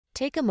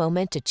Take a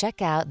moment to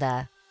check out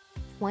the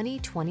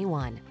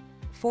 2021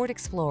 Ford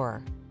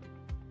Explorer.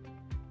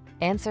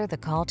 Answer the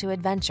call to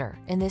adventure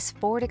in this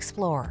Ford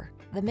Explorer,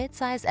 the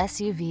midsize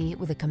SUV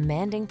with a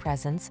commanding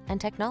presence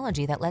and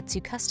technology that lets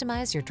you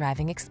customize your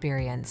driving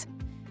experience.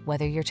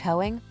 Whether you're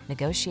towing,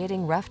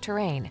 negotiating rough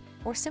terrain,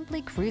 or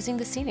simply cruising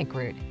the scenic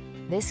route,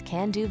 this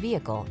can-do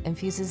vehicle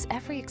infuses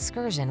every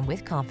excursion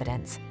with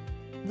confidence.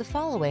 The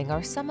following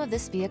are some of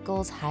this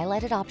vehicle's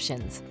highlighted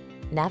options: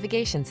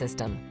 navigation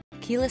system,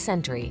 keyless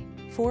entry,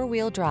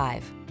 four-wheel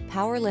drive,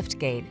 power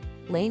liftgate,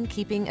 lane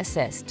keeping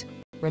assist,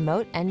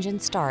 remote engine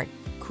start,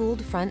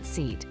 cooled front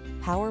seat,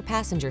 power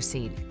passenger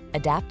seat,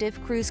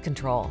 adaptive cruise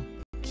control,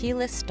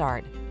 keyless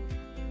start.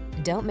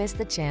 Don't miss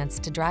the chance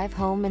to drive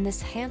home in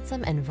this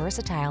handsome and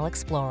versatile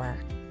Explorer.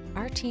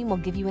 Our team will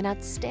give you an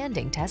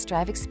outstanding test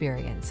drive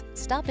experience.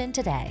 Stop in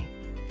today.